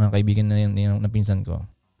kaibigan na pinsan ko.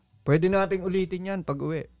 Pwede nating ulitin yan pag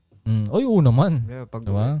uwi. Oy, naman. Yeah, pag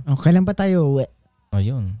diba? Kailan ba tayo uwi?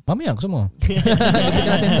 Ayun. Mamaya, gusto mo.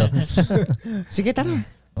 Sige, tara.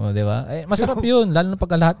 Diba? Masarap yun. Lalo na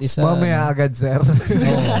pagka lahat is... mamaya agad, sir.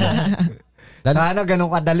 Sana ganun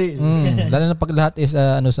kadali. Lalo na pag lahat is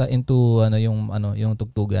yung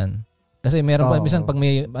tugtugan. Kasi meron pa, minsan pag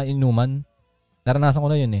may inuman, naranasan ko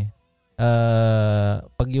na yun eh.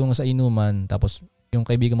 Pag yung sa inuman, tapos yung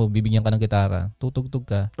kaibigan mo, bibigyan ka ng gitara, tutugtog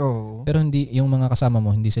ka. Pero hindi, yung mga kasama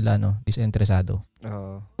mo, hindi sila disinteresado.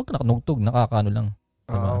 Huwag ka nakatugtog, nakakaano lang.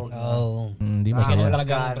 Hindi masaya.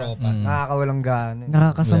 Nakakawalang gana.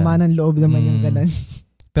 Nakakasama ng loob naman yung ganan.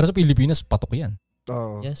 Pero sa Pilipinas, patok yan.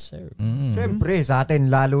 Yes, sir. Siyempre, sa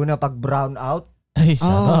atin, lalo na pag brown out. Ay,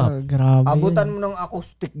 sarap. Grabe. Abutan mo ng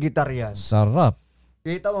acoustic guitar yan. Sarap.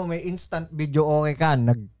 Kita mo, may instant video okay ka.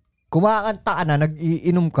 Kumakanta ka na,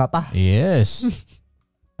 nag-iinom ka pa. Yes.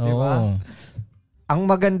 Diba? Ang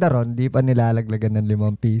maganda ron, di pa nilalaglagan ng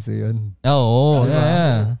 5 piso yun. Oo.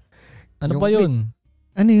 Ano pa yun?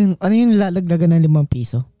 Ano yung lalaglagan ng 5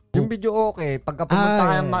 piso? Yung video okay, pagka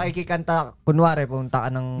pumunta ka makikikanta, kunwari pumunta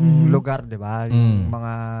ka ng lugar, di ba? Yung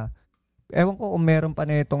mga, ewan ko kung meron pa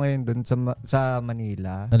nito ngayon dun sa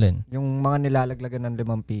Manila. Alin? Yung mga nilalaglagan ng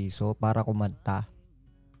 5 piso para kumanta.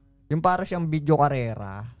 Yung para siyang video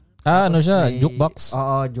karera. Ano siya? Jukebox?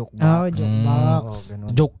 Oo, jukebox. Jukebox.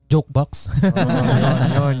 Jokebox?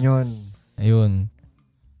 Yun. Ayun.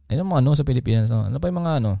 Ayun mga sa Pilipinas. Ano pa yung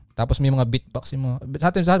mga Tapos may mga beatbox. Yung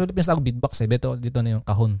mga, sa Pilipinas ako beatbox eh. Dito na yung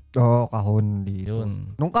kahon. Kahon dito.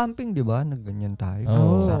 Yun. Nung camping, di ba? Nagganyan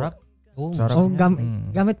tayo. Sarap. Sarap.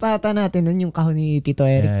 Gamit pa ata natin nun yung kahon ni Tito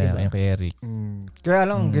Eric. Diba? Yung kay Eric. Kaya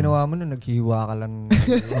lang, ginawa mo nun, naghiwa ka lang.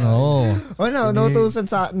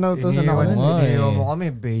 Nautusan ako. Iniwan mo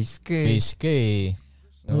kami, base K. Base K.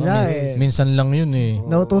 Wala eh. Minsan lang yun eh.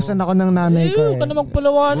 Nautusan ako ng nanay ko. Huwag ka na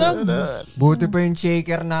magpalawanag. Buti pa yung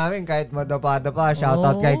shaker namin kahit madapa-dapa.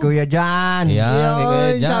 Shoutout kay Kuya Jan. Yan, kay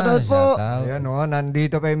Kuya Jan. Shoutout po. Ayan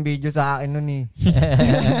nandito pa yung video sa akin nun eh.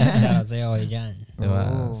 Shoutout sa'yo, Kuya Jan.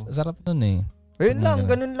 Diba? Sarap nun eh. Ayun lang,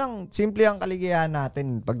 ganun lang. Simple ang kaligayahan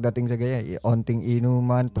natin pagdating sa ganyan. Onting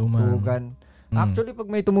inuman, tugtugan. Actually, pag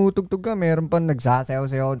may tumutugtog ka, meron pa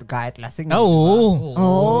nagsasayaw-sayaw kahit lasing. Oo.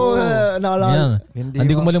 Naalala.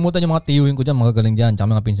 Hindi ko malimutan yung mga tiyuhin ko dyan, mga galing dyan,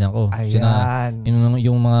 tsaka mga pinsan ko. Ayan.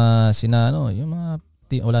 Yung mga yung mga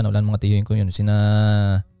wala mga tiyuhin ko yun.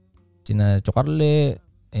 Sina Chocarle,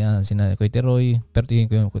 ayan, sina Kuya Teroy. Pero tiyuhin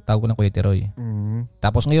ko yun, tawag ko lang Kuya Teroy.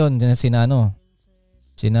 Tapos ngayon, sina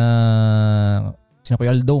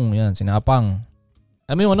Kuya Aldong, yan, sina Apang.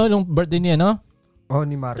 Alam mo yung birthday niya, no? Oh,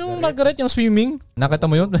 ni Margaret. Yung Margaret, yung swimming. Nakita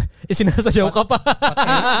mo yun? Sinasayaw ka pa.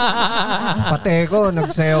 Pate ko,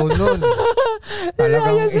 nagsayaw nun.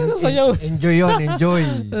 Talagang enjoy yun, enjoy.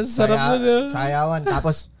 Sarap nun. Sayawan.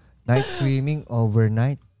 Tapos, night swimming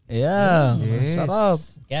overnight. Yeah. Yes. Sarap.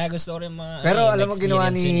 Kaya gusto ko rin Pero alam mo ginawa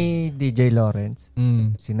ni DJ Lawrence?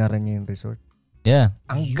 Sinara niya yung resort. Yeah.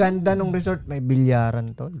 Ang ganda ng resort. May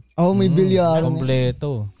bilyaran, tol. May bilyaran.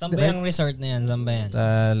 Kompleto. Saan ba yung resort na yan? Saan ba yan?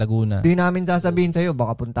 Sa Laguna. Di namin sasabihin sa'yo.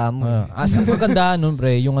 Baka punta mo. As ang pagkandaan nun,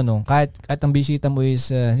 pre, yung kahit ang bisita mo is,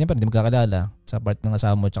 siyempre, hindi magkakalala sa part ng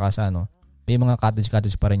asawa mo tsaka sa may mga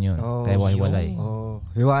cottage pa rin yun. Kaya hiwalay.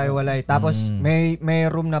 Hiwa-hiwalay. Tapos, may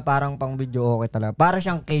room na parang pang video okay talaga. Para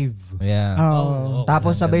siyang cave. Yeah.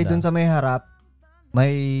 Tapos, sabay dun sa may harap,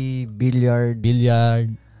 may billiard.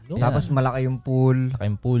 Tapos malaki yung pool.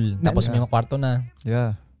 Tapos may mga kwarto na.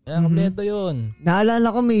 Yeah. Kompleto yun.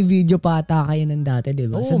 Naalala ko may video pa ata kayo nun dati, di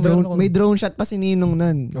ba? May drone shot pa si Ninong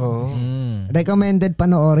nun. Recommended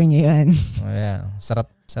panoorin niya yan. Yeah.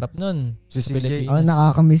 Sarap nun. Si CJ.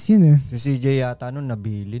 Nakakamiss yun eh. Si CJ yata nun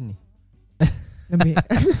nabilin eh.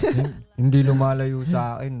 Hindi lumalayo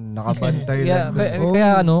sa akin. Nakabantay lang.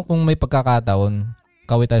 Kaya kung may pagkakataon,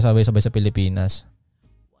 kawit tayo sabay-sabay sa Pilipinas.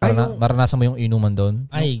 Maranasan mo yung inuman doon?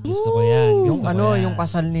 Ay, gusto ko yan. Yung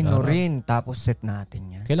kasal ni Norin, tapos set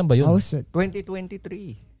natin yan. Kailan ba yun? 2023.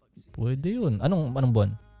 Pwede yun. Anong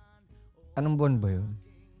buwan? Anong buwan ba yun?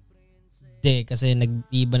 Hindi, kasi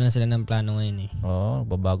nag-iba na sila ng plano ngayon eh.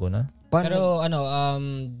 Babago na. Pero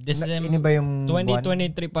December yung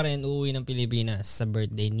 2023 pa rin uuwi ng Pilipinas sa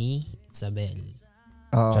birthday ni Isabel.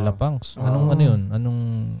 Chalapangs. Anong yun? Anong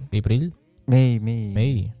April? May.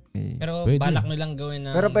 Pero pwede. Balak nilang gawin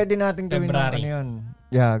ng Pero pwede natin gawin February. ng yun.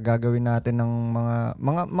 Yeah, gagawin natin ng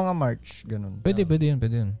mga March, ganun. Pwede yun.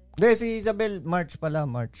 Hindi, si Isabel, March pala.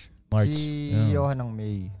 Si Johan ng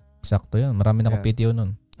May. Eksakto yan. Marami na akong PTO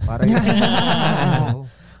nun. Para yun.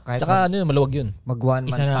 Tsaka maluwag yun. Mag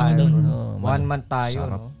 1 month tayo. 1 month tayo.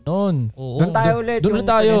 Noon. Doon tayo ulit. Doon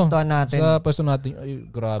tayo. Natin. Sa pwesto natin. Ay,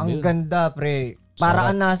 grabe ang yun. ganda, pre.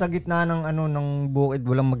 Para ka nasa gitna ng bukid,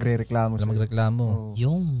 walang magrereklamo.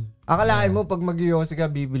 Yung. Akalain mo, pag mag-yosi ka,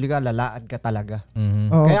 bibili ka, lalaad ka talaga.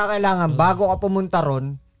 Kaya kailangan, bago ka pumunta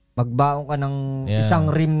ron, magbaon ka ng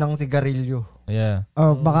isang rim ng sigarilyo. Yeah.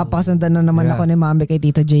 Baka pasundan na naman ako ni Mami kay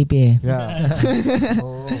Tito JP eh. Yeah.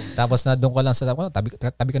 Tapos na doon ka lang sa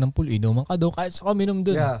tabi ka ng pool, inuman ka doon kahit sa kaminom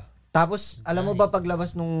doon. Yeah. Tapos, alam mo ba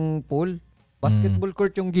paglabas nung pool, basketball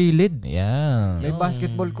court yung gilid. Yeah. May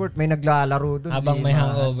basketball court, may naglalaro doon. Habang may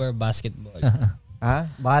hangover, basketball.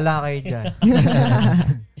 Bahala kayo dyan.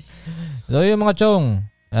 So yung mga chong,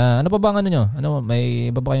 ano pa ba ang nyo?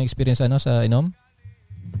 May iba ba kayong experience sa inom?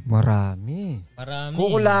 Marami.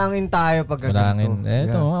 Kukulangin tayo pag ganito.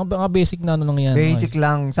 Ito, mga basic na lang yan. Basic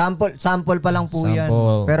lang. Sample pa lang po yan.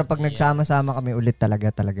 Pero pag nagsama-sama kami ulit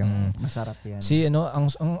talagang masarap yan.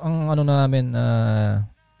 Ang namin,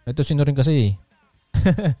 ito sino rin kasi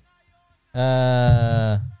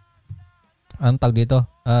ang tag dito,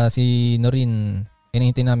 si Norin,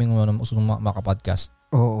 hinihintay namin makapodcast.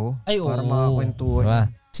 Oo. Para makakwentuhan. Diba?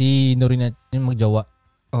 Si Norin yung magjawa.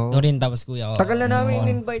 Norin tapos kuya ko. Tagal na namin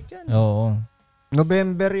in-invite yan. Oo.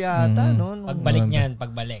 November yata, no? Pagbalik niyan,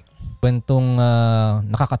 pagbalik. Kwentong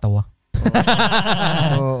nakakatawa.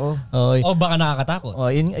 Oo. Baka nakakatakot.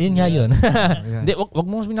 Yun nga yun. Hindi, wag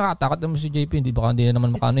mo nakakatakot naman si JP. Hindi na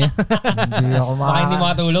naman makano yan. Hindi ako Baka hindi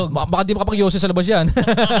makatulog. Baka di makapag-yosi sa labas yan.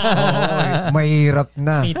 Mahirap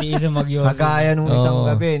na. Titiis ang mag-yosi. Kagaya nung isang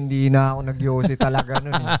gabi, hindi na ako nag-yosi talaga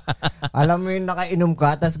nun. Alam mo yung nakainom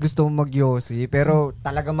ka, tas gusto mong mag-yosi, pero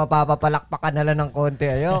talaga mapapapalakpakan na lang ng konti.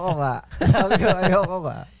 Ayoko ba? Sabi ko, ayoko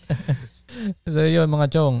ba? So yun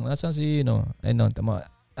mga chong. Nasaan si tama.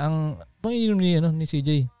 Ang panginom ni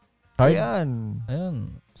CJ. Ayan.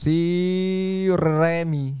 Si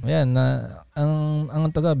Remy. Ayan,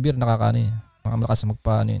 ang taga beer nakakani. Malakas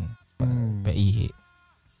magpa, ano yun, paihi.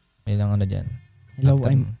 May lang ano dyan. Hello,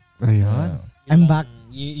 I'm back.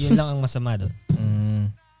 Yun lang ang masama doon.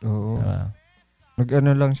 Oo.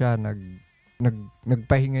 Nag-ano lang siya,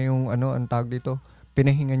 nagpahinga yung ang tawag dito.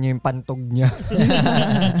 Pinahinga niya yung pantog niya.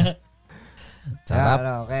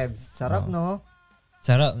 Sarap. Sarap, no?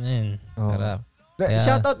 Sarap, man. Sarap.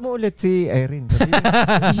 Shoutout mo ulit si Irene.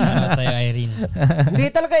 Shoutout sa'yo, Irene.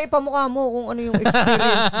 Hindi talaga ipamukha mo kung ano yung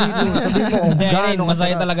experience dito. Sabi mo, Irene,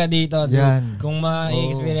 masaya talaga dito. Yan. Kung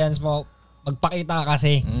ma-experience mo, magpakita ka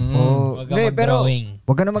kasi. Huwag ka mag-drawing.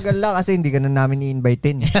 Huwag ka na mag-alala kasi hindi ka na namin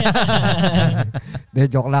i-invitein.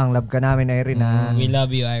 Joke lang. Love ka namin, Irene. We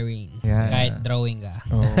love you, Irene. Yan. Kahit drawing ka.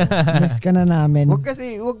 Miss ka na namin. Huwag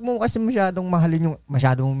mo kasi masyadong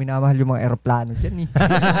minamahal yung mga aeroplano dyan.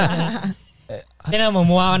 Tingnan mo,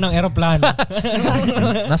 mukha ka ng aeroplano.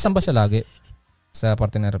 Nasaan ba siya lagi? Sa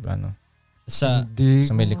parte ng aeroplano? Sa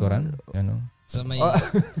may likuran? Ano? Sa may...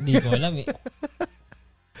 Hindi ko alam eh.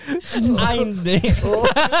 Hindi.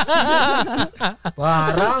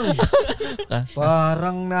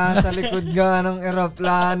 Parang nasa likod nga ng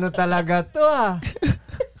aeroplano talaga to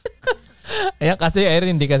Ayan kasi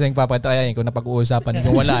Irene, hindi kasi nagpapatayo. Ayan, kung napag-uusapan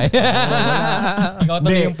ko wala Ikaw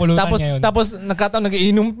tuloy yung pulutan ngayon. Tapos nagkataon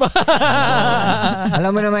nagiinom pa.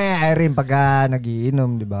 Alam mo naman yung Irene pag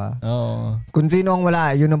nagiinom, di ba? Oo. Kung sino ang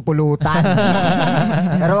wala, yun ang pulutan.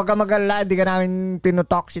 Pero wag ka mag-alala, di ka namin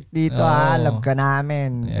tinotalk shit dito Love ka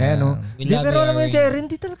namin. Yeah. Pero alam mo yun si Irene,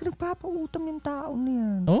 di talaga nagpapautam yung tao na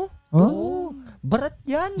yan. Oh? Barat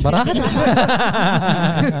yan. Barat?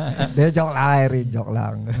 Joke lang, Irene. Joke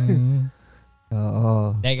lang.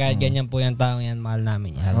 Oo. Dahil kahit ganyan po yung tao yan, mahal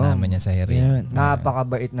namin yan. Mahal namin yan sa Irene.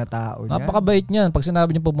 Napakabait na tao niya. Napakabait niyan. Pag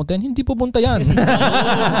sinabi niyo pupunta yan, hindi pupunta yan.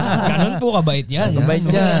 Ganun po kabait yan. Kabait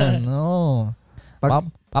yan. Oo.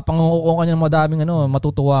 Papangukuha ka niya ng madaming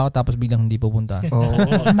matutuwa ka tapos biglang hindi pupunta. Oo.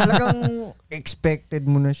 Talagang expected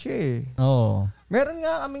mo na siya eh. Oo. Meron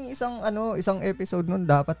nga kaming isang episode nun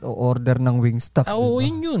dapat order ng Wingstop. Oo,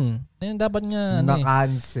 yun. Ayun dapat nga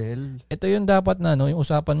na-cancel. Ito yung dapat na yung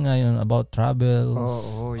usapan ngayon about travels.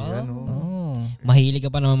 Oo, yan. Mahilig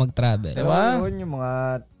ka pa naman mag-travel. Diba? Yung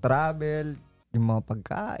mga travel, yung mga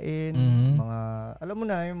pagkain, mga alam mo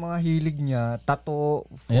na yung mga hilig niya, tattoo,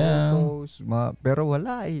 photos, pero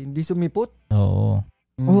wala hindi sumipot. Oo.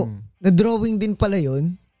 Na-drawing din pala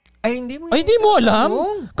yun. Ay, hindi mo alam?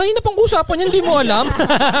 Kanina pang usapan niya, hindi mo alam?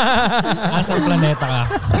 Asang planeta ka?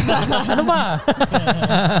 Ano ba?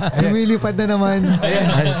 Lumilipad na naman.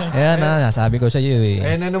 Ayan na, nasabi ko sa iyo eh.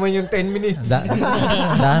 Ayan na naman yung 10 minutes.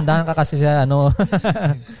 Dahan ka kasi sa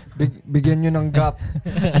Bigyan nyo ng gap.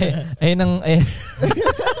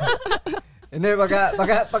 Hindi,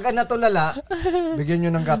 pag natulala, bigyan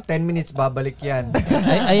nyo ng gap. 10 minutes, babalik yan.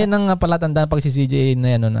 Ayan ang palatandaan pag si CJ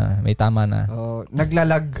na yan na, may tama na. Oh,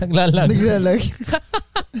 naglalag.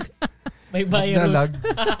 May virus. Naglalag.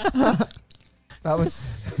 Tapos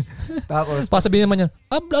pasabihin naman niya,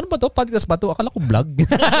 ano ba to? Podcast ba to? Akala ko vlog.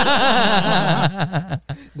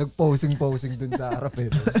 Nag-posing dun sa harap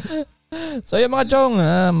eh. So yung mga chong,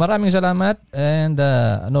 maraming salamat. And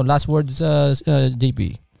last words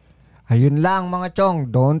JP. Ayun lang mga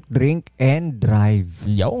chong, don't drink and drive.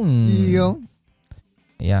 Yung.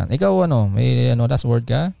 Yan. Ikaw may last word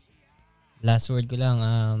ka? Last word ko lang,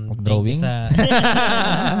 mag-drawing?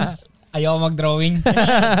 Ayaw mag-drawing.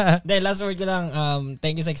 Dahil last word ko lang,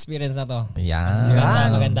 thank you sa experience na to.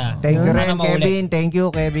 Yan. Maganda. Thank you rin, Kevin. Thank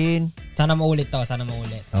you, Kevin. Sana maulit to.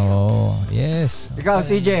 Oh, yes. Ikaw,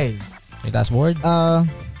 CJ. May last word?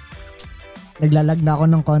 Naglalag na ako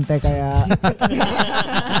ng konti kaya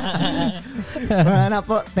wala na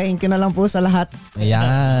po. Thank you na lang po sa lahat.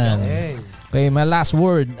 Ayan. Okay, my last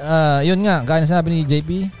word. Yun nga, kaya na sinabi ni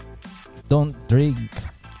JP, don't drink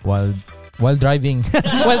while driving.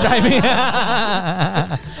 While driving.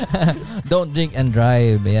 Don't drink and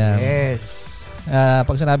drive. Ayan. Yes.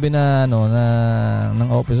 Pag sinabi na ng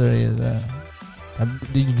officer is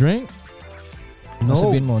did you drink? No.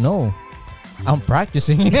 Sabihin mo, no. I'm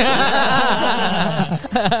practicing.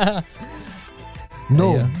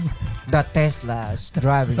 No. The Tesla's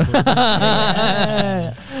driving.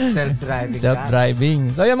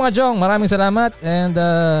 Self-driving. So yung mga chong, maraming salamat and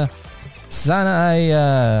sana ay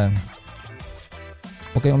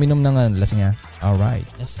huwag kayong uminom ng lasing ha. Alright.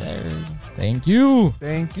 Yes sir. Thank you.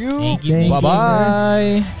 Thank you.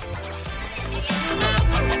 Bye-bye.